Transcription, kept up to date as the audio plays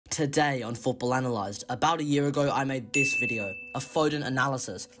Today on Football Analysed, about a year ago I made this video, a Foden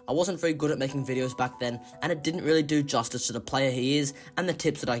analysis. I wasn't very good at making videos back then, and it didn't really do justice to the player he is and the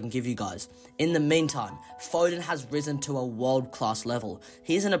tips that I can give you guys. In the meantime, Foden has risen to a world-class level.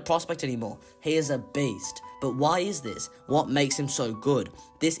 He isn't a prospect anymore, he is a beast. But why is this? What makes him so good?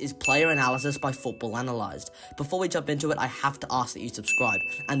 This is Player Analysis by Football Analysed. Before we jump into it, I have to ask that you subscribe.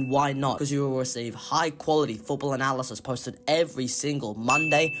 And why not? Because you will receive high-quality football analysis posted every single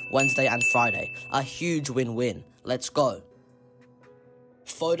Monday, Wednesday and Friday. A huge win-win. Let's go.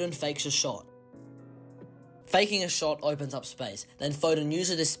 Foden fakes a shot. Faking a shot opens up space. Then Foden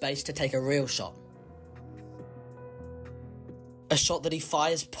uses this space to take a real shot. A shot that he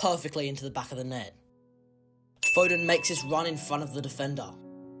fires perfectly into the back of the net. Foden makes his run in front of the defender.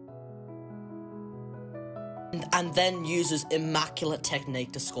 And then uses immaculate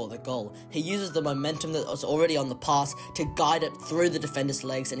technique to score the goal. He uses the momentum that was already on the pass to guide it through the defender's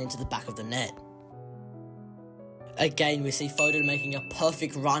legs and into the back of the net. Again, we see Foden making a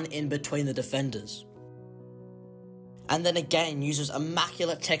perfect run in between the defenders. And then again uses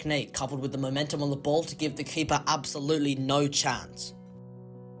immaculate technique coupled with the momentum on the ball to give the keeper absolutely no chance.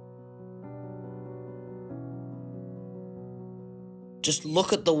 Just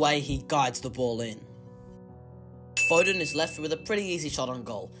look at the way he guides the ball in. Foden is left with a pretty easy shot on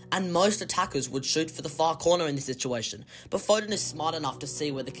goal, and most attackers would shoot for the far corner in this situation, but Foden is smart enough to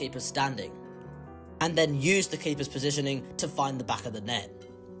see where the keeper's standing, and then use the keeper's positioning to find the back of the net.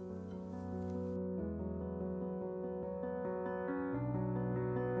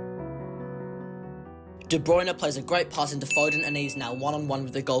 De Bruyne plays a great pass into Foden and he's now one-on-one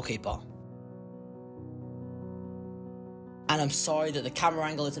with the goalkeeper. And I'm sorry that the camera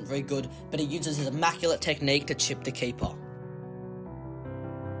angle isn't very good, but he uses his immaculate technique to chip the keeper.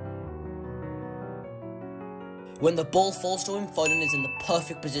 When the ball falls to him, Foden is in the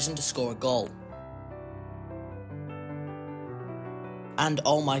perfect position to score a goal. And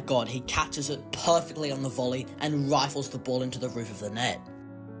oh my god, he catches it perfectly on the volley and rifles the ball into the roof of the net.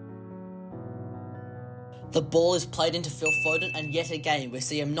 The ball is played into Phil Foden, and yet again we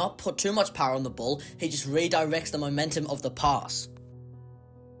see him not put too much power on the ball, he just redirects the momentum of the pass.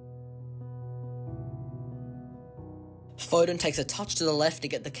 Foden takes a touch to the left to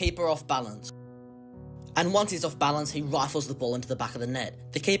get the keeper off balance. And once he's off balance, he rifles the ball into the back of the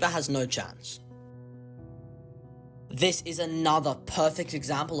net. The keeper has no chance. This is another perfect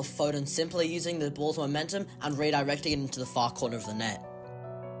example of Foden simply using the ball's momentum and redirecting it into the far corner of the net.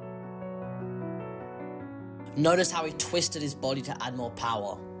 Notice how he twisted his body to add more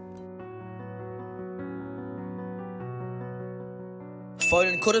power.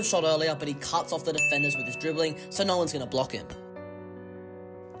 Foden could have shot earlier, but he cuts off the defenders with his dribbling, so no one's going to block him.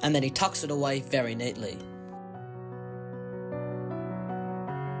 And then he tucks it away very neatly.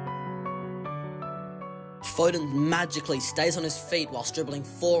 Foden magically stays on his feet whilst dribbling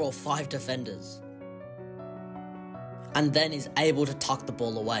 4 or 5 defenders. And then is able to tuck the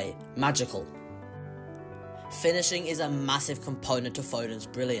ball away. Magical. Finishing is a massive component to Foden's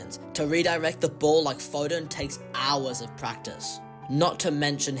brilliance. To redirect the ball like Foden takes hours of practice, not to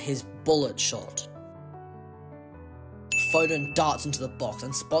mention his bullet shot. Foden darts into the box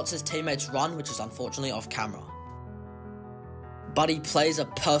and spots his teammate's run, which is unfortunately off camera. But he plays a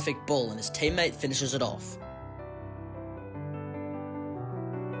perfect ball and his teammate finishes it off.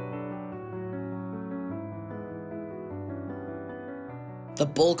 The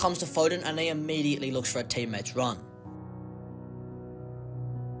ball comes to Foden and he immediately looks for a teammate's run.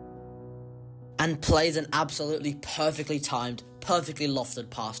 And plays an absolutely perfectly timed, perfectly lofted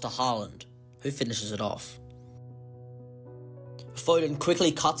pass to Haaland, who finishes it off. Foden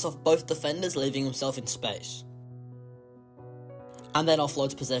quickly cuts off both defenders, leaving himself in space. And then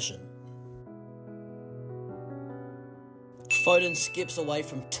offloads possession. Foden skips away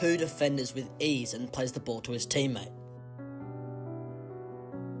from 2 defenders with ease and plays the ball to his teammate.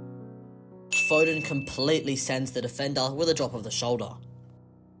 Foden completely sends the defender with a drop of the shoulder.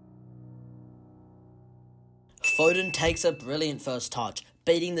 Foden takes a brilliant first touch,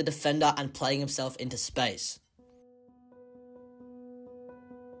 beating the defender and playing himself into space.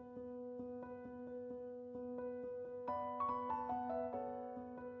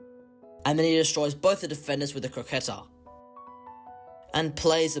 And then he destroys both the defenders with a croqueta. And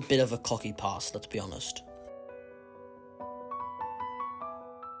plays a bit of a cocky pass, let's be honest.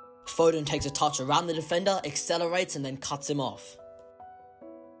 Foden takes a touch around the defender, accelerates and then cuts him off.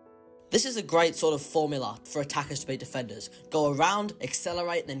 This is a great sort of formula for attackers to beat defenders. Go around,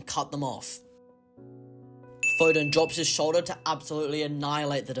 accelerate and then cut them off. Foden drops his shoulder to absolutely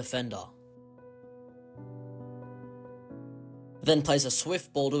annihilate the defender. then plays a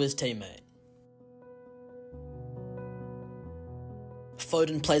swift ball to his teammate.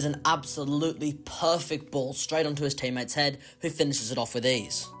 Foden plays an absolutely perfect ball straight onto his teammate's head, who finishes it off with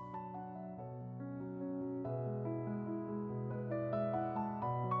ease.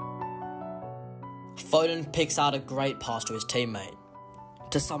 Foden picks out a great pass to his teammate.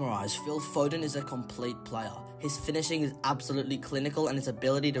 To summarise, Phil Foden is a complete player. His finishing is absolutely clinical and his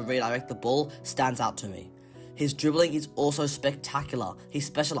ability to redirect the ball stands out to me. His dribbling is also spectacular. He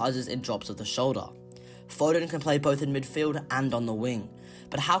specialises in drops of the shoulder. Foden can play both in midfield and on the wing.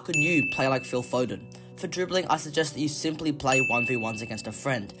 But how can you play like Phil Foden? For dribbling, I suggest that you simply play 1v1s against a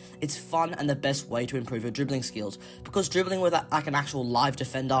friend. It's fun and the best way to improve your dribbling skills, because dribbling with like an actual live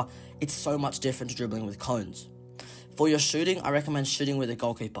defender, it's so much different to dribbling with cones. For your shooting, I recommend shooting with a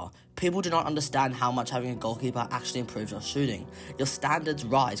goalkeeper. People do not understand how much having a goalkeeper actually improves your shooting. Your standards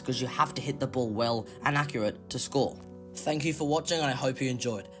rise because you have to hit the ball well and accurate to score. Thank you for watching and I hope you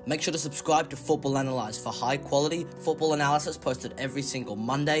enjoyed. Make sure to subscribe to Football Analyzed for high quality football analysis posted every single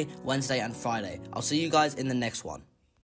Monday, Wednesday and Friday. I'll see you guys in the next one.